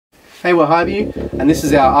Hey, we're HighView, and this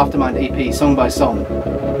is our Aftermind EP, song by song.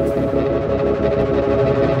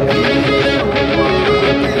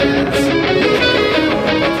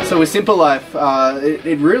 So with Simple Life,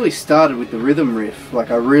 it really started with the rhythm riff. Like,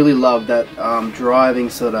 I really love that driving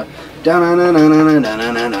sort of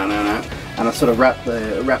da-na-na-na-na-na-na-na-na-na, and I sort of wrapped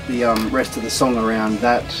the rest of the song around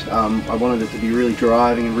that. I wanted it to be really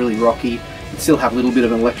driving and really rocky. It still have a little bit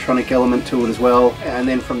of an electronic element to it as well. And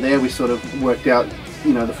then from there we sort of worked out,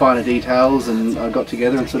 you know, the finer details, and I got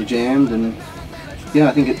together and sort of jammed, and yeah,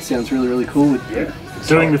 I think it sounds really, really cool. Yeah.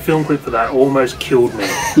 Doing the film clip for that almost killed me,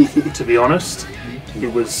 to be honest.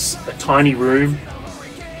 It was a tiny room,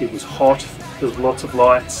 it was hot, there was lots of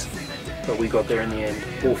lights, but we got there in the end.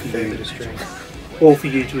 All for you to stream. All for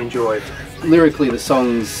you to enjoy. Lyrically, the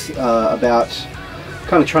song's about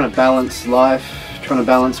kind of trying to balance life, trying to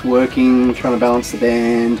balance working, trying to balance the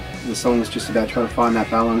band. The song's just about trying to find that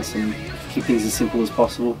balance and keep things as simple as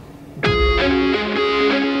possible.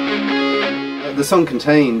 The song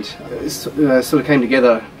Contained sort of came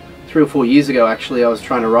together 3 or 4 years ago. Actually, I was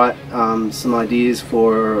trying to write some ideas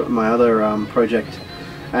for my other project,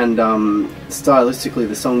 and stylistically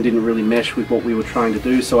the song didn't really mesh with what we were trying to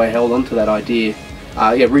do, so I held on to that idea.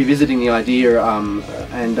 Yeah, revisiting the idea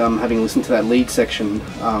and having listened to that lead section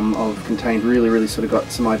of Contained really sort of got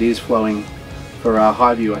some ideas flowing for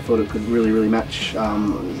HighView. I thought it could really match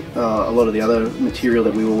a lot of the other material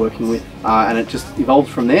that we were working with, and it just evolved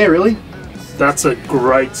from there, really. That's a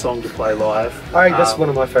great song to play live. I think that's one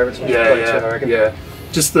of my favourite songs to play too, I reckon. Yeah,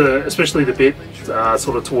 just especially the bit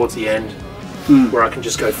sort of towards the end, where I can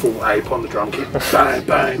just go full ape on the drum kit, bang,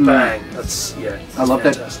 bang, bang. That's I love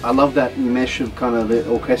fantastic. I love that mesh of kind of the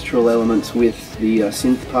orchestral elements with the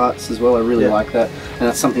synth parts as well. I really like that, and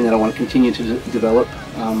that's something that I want to continue to develop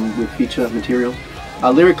with future material.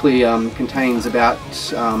 Lyrically, Contains about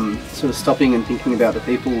sort of stopping and thinking about the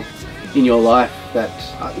people in your life that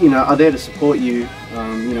you know, are there to support you,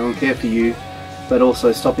 you know, and care for you, but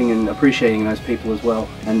also stopping and appreciating those people as well,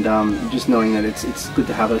 and just knowing that it's good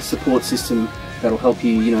to have a support system that'll help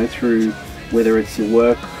you, you know, through whether it's your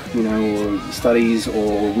work, you know, or your studies,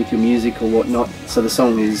 or with your music or whatnot. So the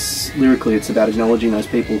song is, lyrically, it's about acknowledging those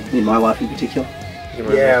people in my life in particular.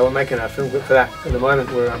 Yeah, we're making a film clip for that at the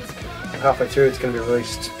moment. We're halfway through. It's going to be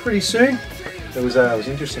released pretty soon. It was an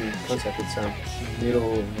interesting concept. It's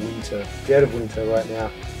middle of winter, dead of winter right now.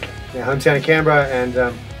 Our hometown in Canberra, and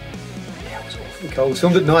yeah, it was awfully cold. It was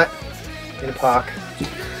filmed at night in a park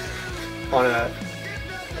on a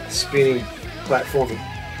spinning platform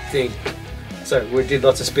thing. So we did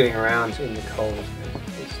lots of spinning around in the cold. It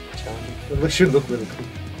was challenging, but it should look really cool.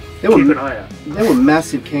 Keep an eye out. There were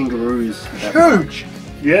massive kangaroos. Huge!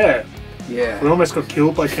 Yeah. Yeah. We almost got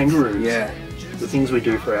killed by kangaroos. Yeah. The things we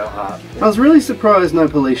do for our art. I was really surprised no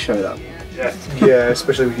police showed up. Yeah. Yeah,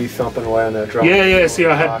 especially with you thumping away on that drum. Yeah. See,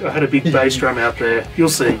 I had a big bass drum out there. You'll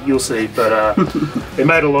see. But it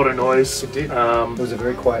made a lot of noise. It did. It was a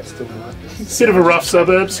very quiet, still night. Bit of a rough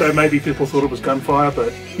suburb, so maybe people thought it was gunfire,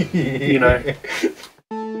 but you know.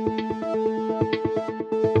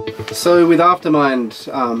 So with Aftermind,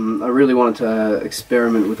 I really wanted to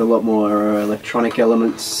experiment with a lot more electronic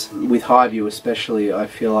elements. With HighView especially, I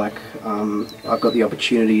feel like I've got the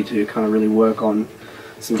opportunity to kind of really work on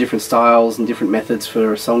some different styles and different methods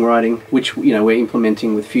for songwriting, which, you know, we're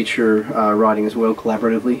implementing with future writing as well,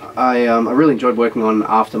 collaboratively. I really enjoyed working on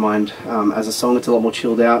Aftermind as a song. It's a lot more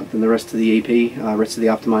chilled out than the rest of the EP, rest of the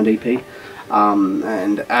Aftermind EP,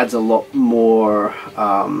 and adds a lot more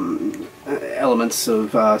elements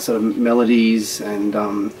of sort of melodies and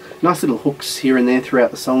nice little hooks here and there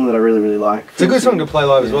throughout the song that I really like. It's a good song to play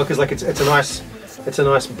live as well, because like it's a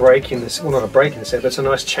nice break in this. Well, not a break in the set, but it's a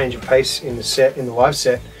nice change of pace in the live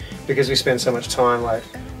set, because we spend so much time like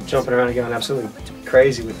jumping around and going absolutely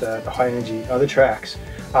crazy with the high energy other tracks.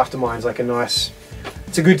 Aftermind's like a nice.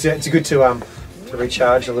 It's a good to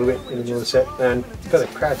recharge a little bit in the middle of the set, and for the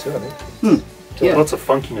crowd too, I think. Yeah. Lots of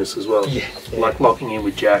funkiness as well. Yeah. Like locking in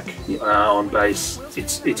with Jack on bass.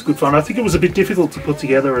 It's good fun. I think it was a bit difficult to put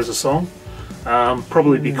together as a song,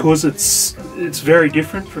 probably because it's very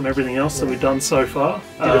different from everything else that we've done so far.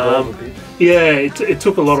 Yeah, it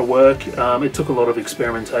took a lot of work. It took a lot of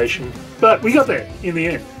experimentation, but we got there in the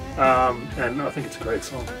end. And I think it's a great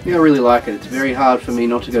song. Yeah, I really like it. It's very hard for me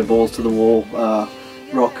not to go balls to the wall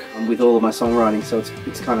rock with all of my songwriting, so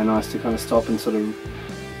it's kind of nice to kind of stop and sort of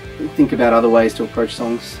think about other ways to approach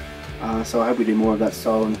songs. So I hope we do more of that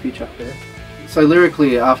style in the future. So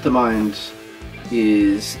lyrically, Aftermind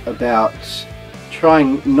is about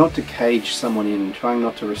trying not to cage someone in, trying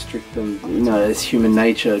not to restrict them. You know, it's human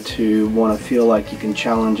nature to want to feel like you can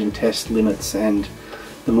challenge and test limits and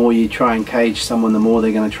the more you try and cage someone, the more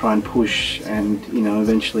they're going to try and push, and you know,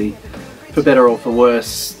 eventually, for better or for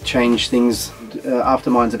worse, change things.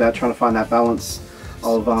 Aftermind's about trying to find that balance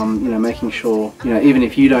of you know, making sure, you know, even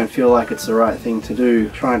if you don't feel like it's the right thing to do,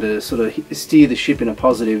 trying to sort of steer the ship in a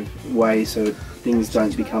positive way so things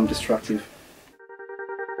don't become destructive.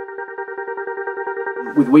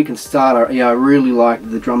 With We Can Start, I really like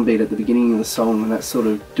the drum beat at the beginning of the song, and that sort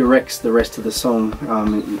of directs the rest of the song,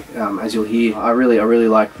 as you'll hear. I really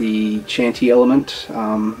like the chanty element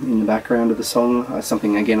in the background of the song.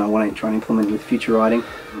 Something, again, I want to try and implement with future writing.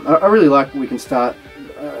 I really like We Can Start,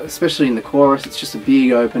 especially in the chorus. It's just a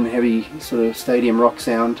big, open, heavy sort of stadium rock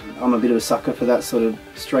sound. I'm a bit of a sucker for that sort of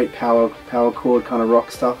straight power chord kind of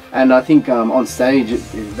rock stuff. And I think on stage,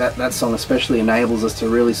 that song especially enables us to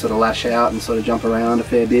really sort of lash out and sort of jump around a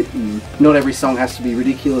fair bit. And not every song has to be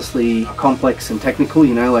ridiculously complex and technical,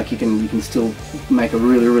 you know, like you can still make a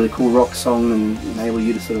really cool rock song and enable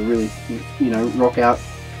you to sort of really, you know, rock out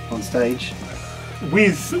on stage.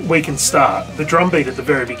 With We Can Start, the drum beat at the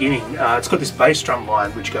very beginning, it's got this bass drum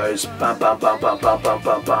line which goes bum bum bum bum bum bum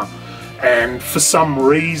bum bum, and for some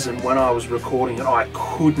reason when I was recording it I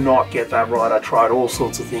could not get that right. I tried all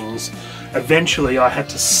sorts of things. Eventually I had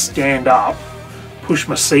to stand up, push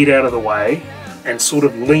my seat out of the way and sort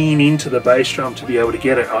of lean into the bass drum to be able to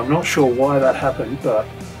get it. I'm not sure why that happened, but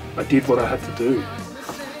I did what I had to do.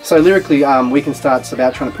 So lyrically, We Can Start's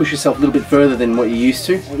about trying to push yourself a little bit further than what you're used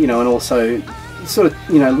to, you know, and also sort of,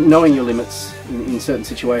 you know, knowing your limits in certain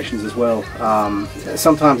situations as well.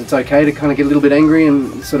 Sometimes it's okay to kind of get a little bit angry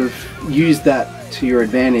and sort of use that to your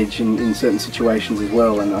advantage in certain situations as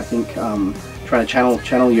well. And I think trying to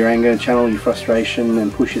channel your anger, channel your frustration,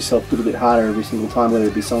 and push yourself a little bit harder every single time, whether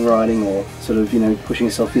it be songwriting or sort of, you know, pushing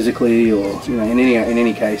yourself physically, or, you know, in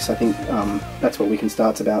any case, I think that's what We Can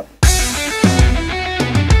Start's about.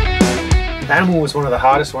 Animal was one of the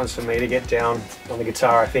hardest ones for me to get down on the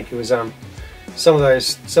guitar. I think it was some of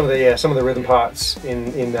the rhythm parts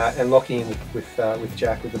in that, and locking in with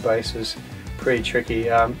Jack with the bass was pretty tricky.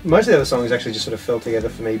 Most of the other songs actually just sort of fell together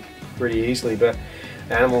for me pretty easily, but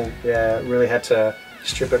Animal, yeah, really had to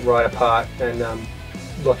strip it right apart and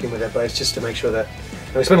lock in with that bass just to make sure that.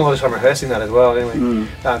 And we spent a lot of time rehearsing that as well, didn't we?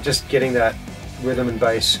 Just getting that rhythm and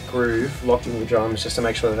bass groove locked in with the drums, just to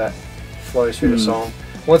make sure that flows through the song.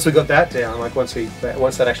 Once we got that down, like once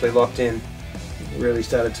that actually locked in, really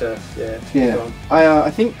started to get on.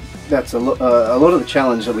 I think that's a lot of the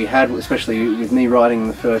challenge that we had, especially with me writing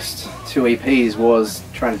the first 2 EPs, was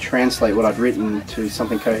trying to translate what I'd written to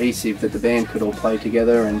something cohesive that the band could all play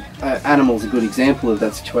together. And Animal's a good example of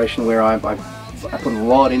that situation, where I put a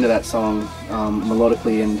lot into that song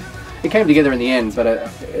melodically, and it came together in the end, but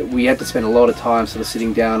we had to spend a lot of time sort of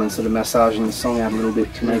sitting down and sort of massaging the song out a little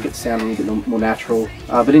bit to make it sound a little bit more natural.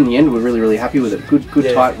 But in the end, we're really happy with it.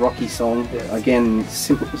 Good tight, rocky song. Yeah. Again,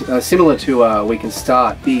 similar to We Can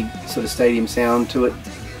Start, big sort of stadium sound to it.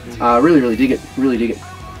 Really dig it. Really dig it.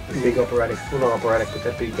 Big operatic, well not operatic, but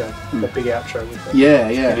that big outro with that.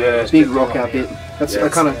 Yeah, big rock out bit. That's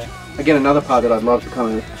kind of, again, another part that I'd love to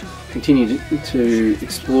kind of continue to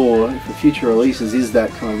explore for future releases, is that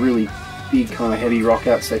kind of really big kind of heavy rock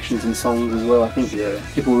out sections in songs as well. I think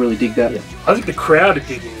people really dig that. Yeah. I think the crowd are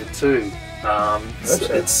digging it too.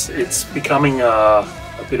 It's becoming a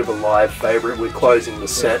bit of a live favourite. We're closing the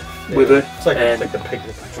set with it. It's like the peak of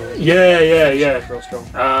the performance. Yeah. Real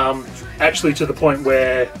strong. Actually, to the point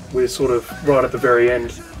where we're sort of right at the very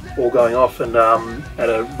end, all going off, and at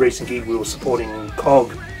a recent gig we were supporting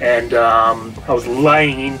Cog, and I was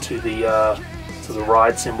laying into the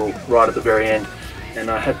ride cymbal right at the very end, and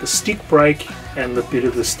I had the stick break and the bit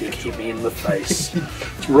of the stick hit me in the face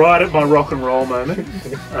right at my rock and roll moment.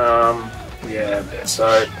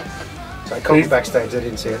 So Cog's backstage, I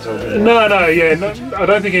didn't see it. No, I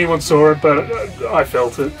don't think anyone saw it, but I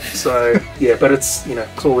felt it. So yeah, but it's, you know,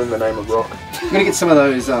 it's all in the name of rock. I'm gonna get some of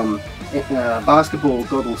those basketball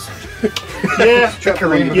goggles. Yeah,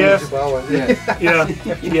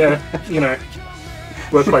 you know,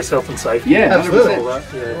 workplace health and safety. Yeah, absolutely. All that.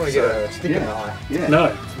 I want to get a stick in the eye. Yeah.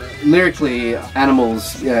 No. Lyrically,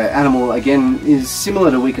 Animal again is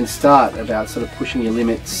similar to We Can Start, about sort of pushing your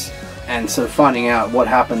limits and sort of finding out what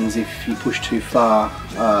happens if you push too far.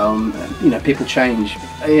 You know, people change.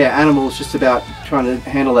 Animal is just about trying to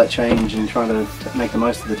handle that change and trying to make the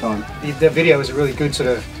most of the time. The video was a really good sort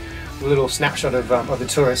of little snapshot of the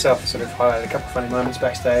tour itself. Sort of highlighted a couple of funny moments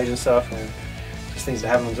backstage and stuff, and just things that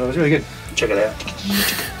happened. So it was really good. Check it out.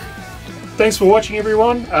 Thanks for watching,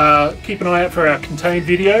 everyone. Keep an eye out for our Contained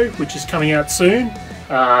video, which is coming out soon.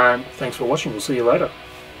 Thanks for watching. We'll see you later.